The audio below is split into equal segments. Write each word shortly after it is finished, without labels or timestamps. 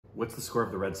What's the score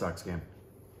of the Red Sox game?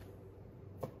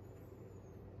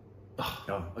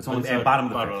 Oh, it's only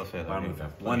bottom of the fifth. Bottom of the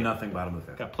fifth. 1-0, bottom of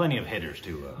the fifth. Got plenty of hitters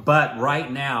too. But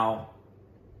right now,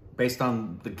 based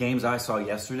on the games I saw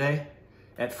yesterday,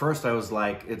 at first I was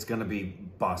like, it's going to be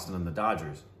Boston and the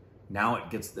Dodgers. Now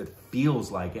it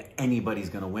feels like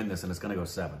anybody's going to win this, and it's going to go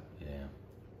 7. Yeah.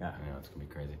 Yeah. I know, it's going to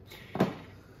be crazy.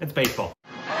 It's baseball.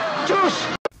 Juice!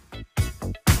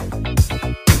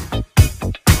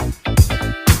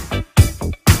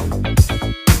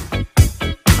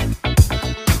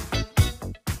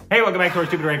 Hey, welcome back to our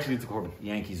Stupid Reactions. It's Corbin.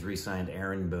 Yankees re-signed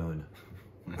Aaron Boone.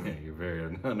 You're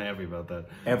very unhappy about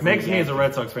that. Makes me as a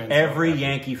Red Sox fan. Every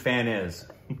Yankee fan is.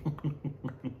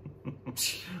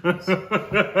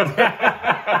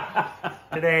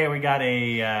 Today we got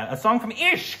a song from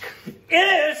Ishq.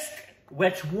 Ishq!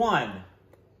 Which one?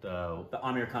 The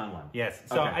Aamir Khan one. Yes.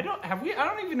 So okay. I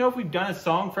don't even know if we've done a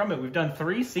song from it. We've done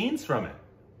 3 scenes from it.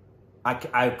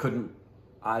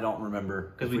 I don't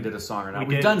remember if we did a song or not.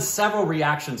 We've done several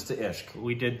reactions to Ishq.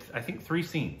 We did, I think, 3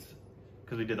 scenes.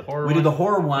 Because we did the horror one. We did the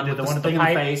horror one. We did with the one with thing the pipe.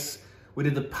 In the face. We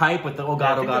did the pipe with the oh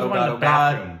god, oh god, oh god, oh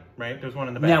god. Right? There's one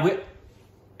in the bathroom.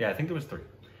 Yeah, I think there was 3.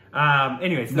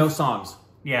 Anyways. No songs.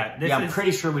 Yeah. I'm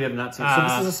pretty sure we did not see. So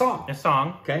this is a song. A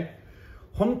song. Okay.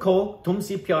 Humko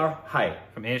Tumse Pyar Hai.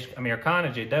 From Ishq, Aamir Khan,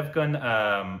 Ajay Devgan,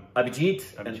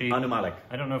 Abhijit, and Anu Malik.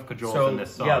 I don't know if Kajol's in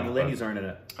this song. Yeah, the ladies aren't in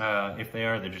it. If they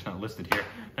are, they're just not listed here.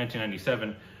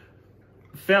 1997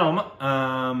 film.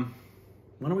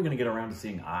 When are we going to get around to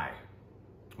seeing I?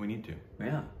 We need to.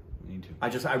 Yeah. We need to. I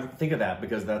think of that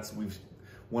because that's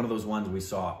one of those ones we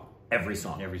saw every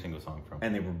song. Every single song from.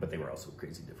 And they were also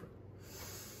crazy different.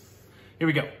 Here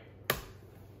we go.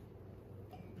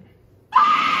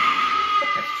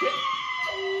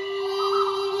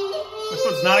 This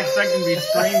was not expecting to be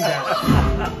screamed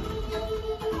at.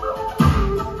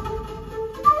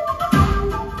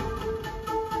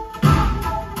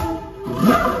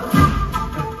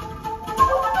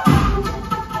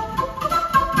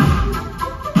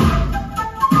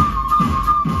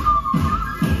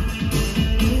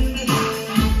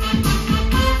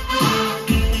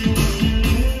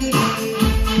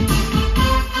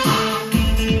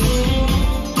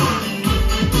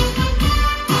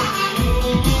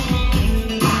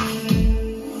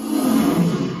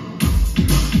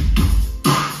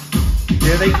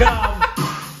 Here they come.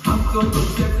 हमको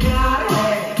तुझसे प्यार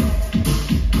है,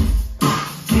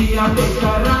 जिया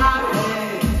बेकरार है,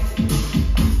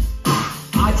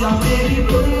 आजा मेरी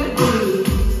बुलबुल,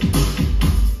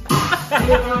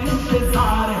 तेरा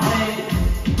इंतजार है,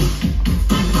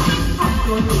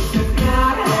 हमको तुझसे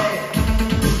प्यार है,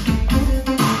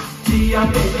 जिया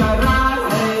बेकरार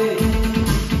है,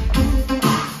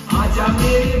 आजा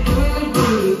मेरी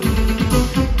बुलबुल,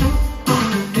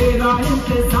 तेरा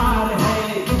इंतजार है.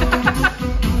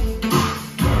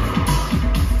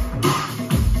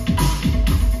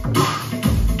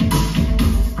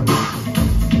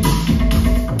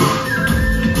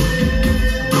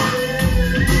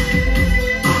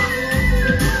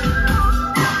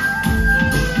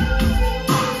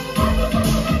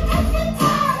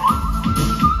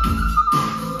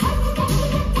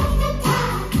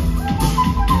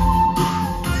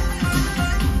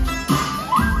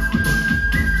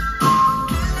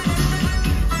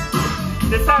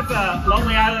 This has a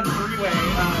Lonely Island freeway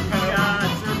kind of. Yeah,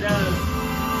 it sure does.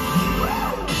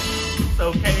 It's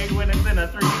okay when it's in a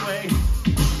 3-way.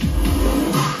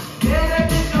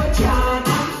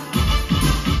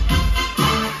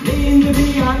 नींद भी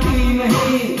आती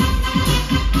नहीं,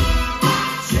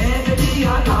 चैन भी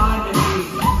आता नहीं,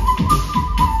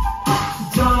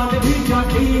 जान भी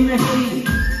जाती नहीं,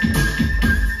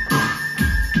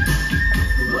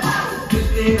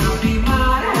 तेरा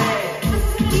बीमार है,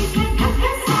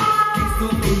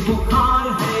 बुखार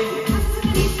है,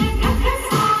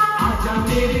 आजा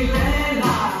मेरी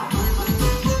लैला,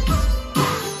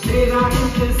 तेरा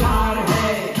इंतजार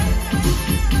है,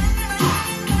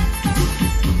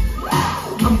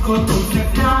 हमको तुमसे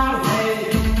प्यार है,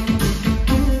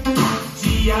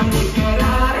 जिया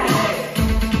बेकरार है,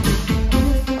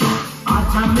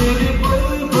 आजा मेरी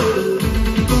बुलबुल,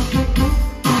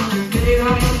 तेरा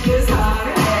इंतजार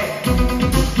है.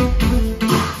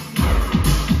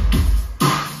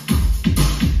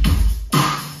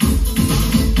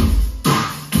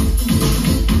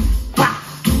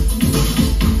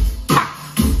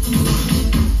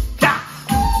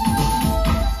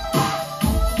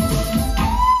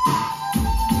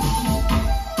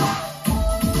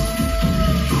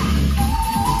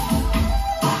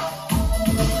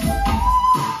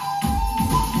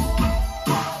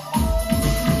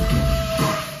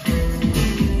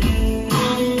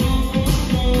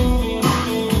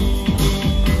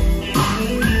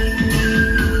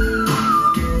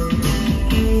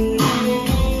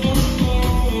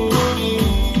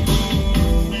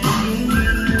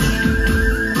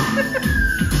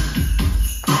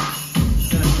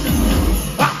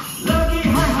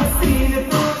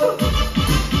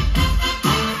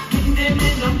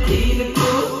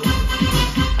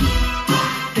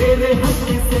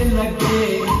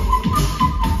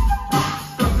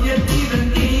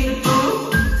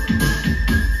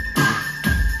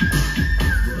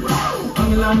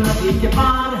 नदी के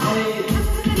पार है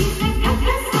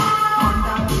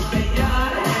होंडा भी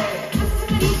तैयार है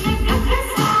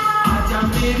आजा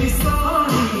मेरी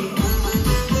सोनी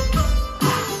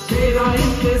तेरा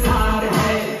इंतजार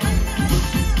है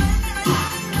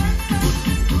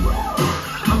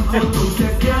हमको तुझसे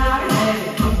प्यार है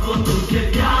हमको तुझसे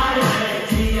प्यार है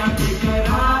जिया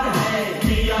बेकरार है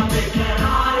जिया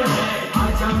बेकरार है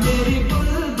आजा मेरी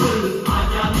बुलबुल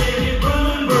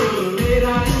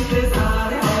तेरा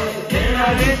इंतजार है तेरा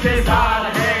इंतजार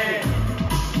है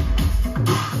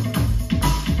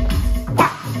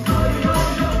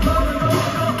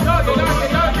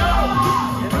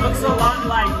It looks a lot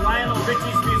like Lionel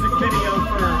Richie's music video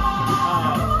for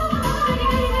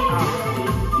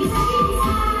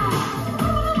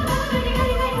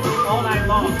All Night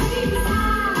Long.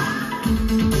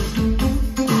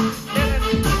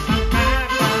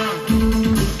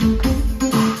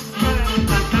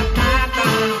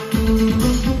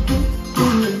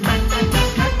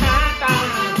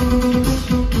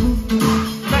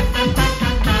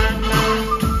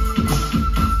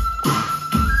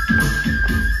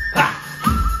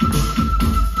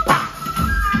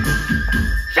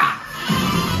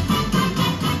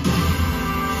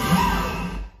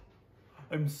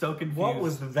 I'm so confused. What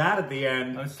was that at the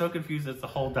end? I'm so confused. It's the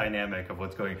whole dynamic of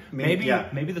what's going on. Maybe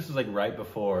Maybe this was like right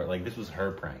before, like this was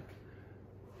her prank.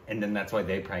 And then that's why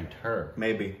they pranked her.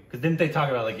 Maybe. Because didn't they talk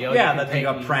about like, yo, Yeah, that they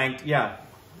got pranked. Yeah.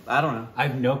 I don't know. I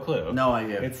have no clue. No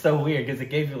idea. It's so weird because it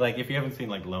gave you like, if you haven't seen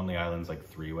like Lonely Island's like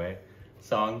three-way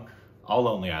song, All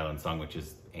Lonely Island song, which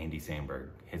is Andy Samberg,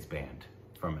 his band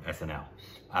from SNL.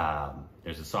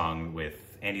 There's a song with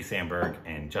Andy Samberg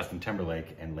and Justin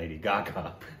Timberlake and Lady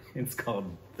Gaga. It's called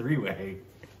Three-Way.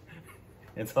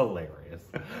 It's hilarious.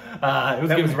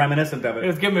 It was reminiscent of it. It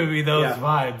was giving me those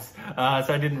vibes.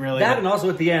 So I didn't really... That and also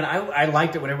at the end, I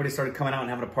liked it when everybody started coming out and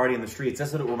having a party in the streets.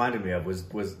 That's what it reminded me of, was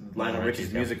Lionel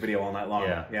Richie's music video All Night Long.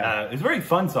 Yeah. It was a very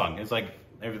fun song. It was like,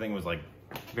 everything was like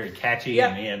very catchy.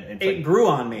 Yeah, and it like, grew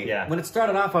on me. Yeah. When it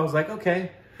started off, I was like,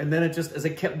 okay. And then it just, as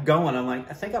it kept going, I'm like,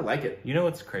 I think I like it. You know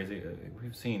what's crazy?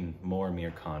 We've seen more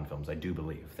Aamir Khan films, I do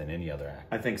believe, than any other actor.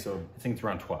 I think so. I think it's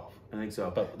around 12. I think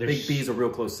so. But Big B's a real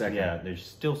close second. Yeah, there's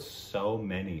still so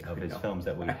many of his films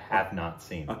that we have not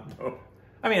seen. I know.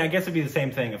 I mean, I guess it'd be the same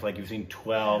thing if like you've seen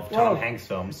 12 Tom Hanks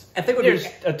films. I think there's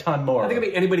a ton more. I think it'd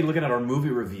be anybody looking at our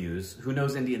movie reviews who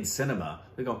knows Indian cinema.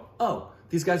 They go, oh,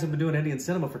 these guys have been doing Indian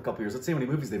cinema for a couple years. Let's see how many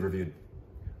movies they've reviewed.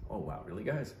 Oh, wow, really,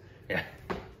 guys? Yeah.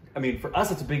 I mean, for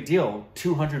us, it's a big deal.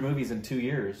 200 movies in 2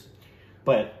 years.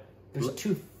 But there's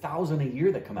 2,000 a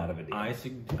year that come out of it.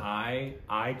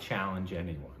 I challenge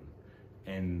anyone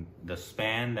in the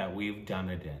span that we've done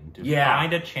it in to Yeah.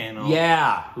 find a channel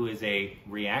who is a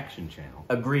reaction channel.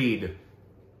 Agreed.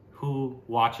 Who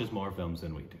watches more films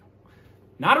than we do.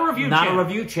 Not a review Not channel. a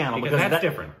review channel. Because that's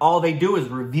different. All they do is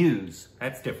reviews.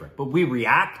 That's different. But we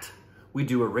react. We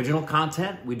do original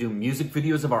content. We do music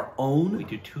videos of our own. We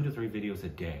do 2 to 3 videos a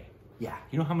day. Yeah.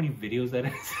 You know how many videos that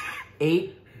is?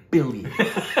 8 billion.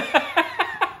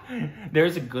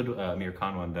 There's a good Aamir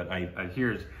Khan one that I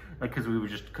hear is, because we were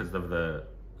just, because of the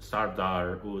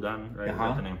Sardar Udan, right? Is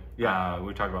that the name? Yeah. We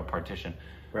were talking about partition.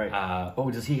 Right.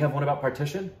 Does he have one about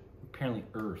partition? Apparently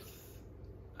Earth.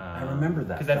 I remember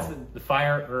that. Because that's the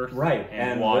fire, earth, right,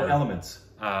 and water. the elements.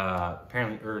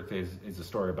 Apparently Earth is a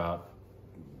story about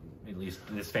at least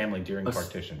this family during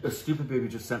partition. A stupid baby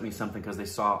just sent me something because they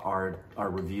saw our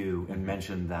review and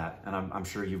mentioned that, and I'm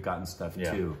sure you've gotten stuff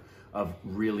too of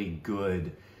really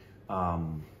good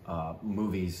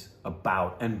movies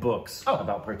about and books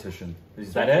about partition.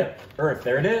 Is that it? Earth,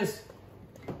 there it is.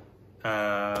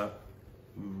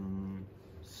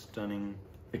 Stunning,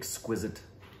 exquisite,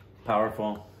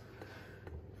 powerful.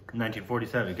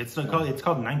 1947. It's called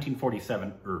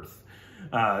 1947 Earth.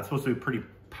 It's supposed to be a pretty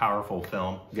powerful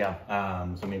film. Yeah.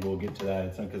 So maybe we'll get to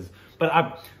that.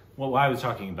 What I was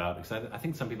talking about, because I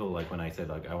think some people, like when I said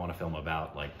like I want to film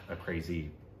about like a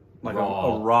crazy, like a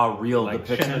raw, real like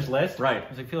depiction. Schindler's List, right?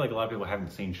 Because I feel like a lot of people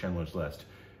haven't seen Schindler's List.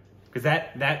 Because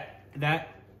that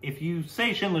if you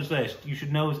say Schindler's List, you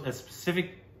should know a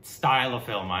specific style of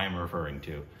film I am referring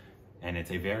to. And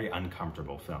it's a very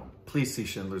uncomfortable film. Please see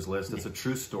Schindler's List. It's a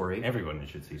true story. Everyone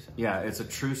should see Schindler's List. Yeah, it's a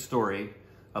true story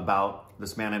about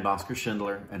this man named Oskar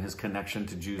Schindler and his connection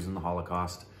to Jews in the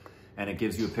Holocaust. And it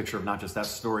gives you a picture of not just that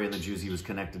story and the Jews he was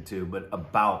connected to, but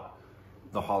about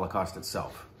the Holocaust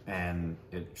itself. And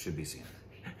it should be seen.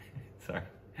 Sorry.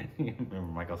 You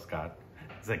remember Michael Scott?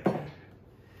 It's like,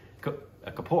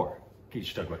 Kapoor. You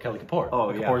should talk about Kelly Kapoor. Oh,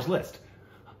 yeah. Kapoor's List.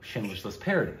 Schindler's List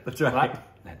parody. That's right.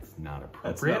 That's not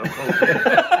appropriate. That's not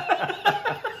appropriate.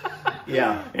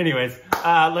 Yeah. Anyways,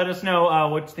 let us know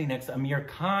what's the next. Aamir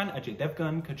Khan, Ajay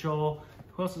Devgan, Kajol.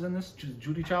 Who else is in this?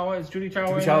 Judy Chawa? Is Judy Chawa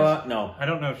in this? No. I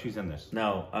don't know if she's in this.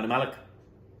 No. Malik.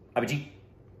 Aprajita.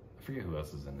 I forget who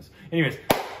else is in this. Anyways,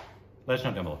 let us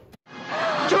know down below.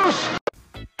 Juice!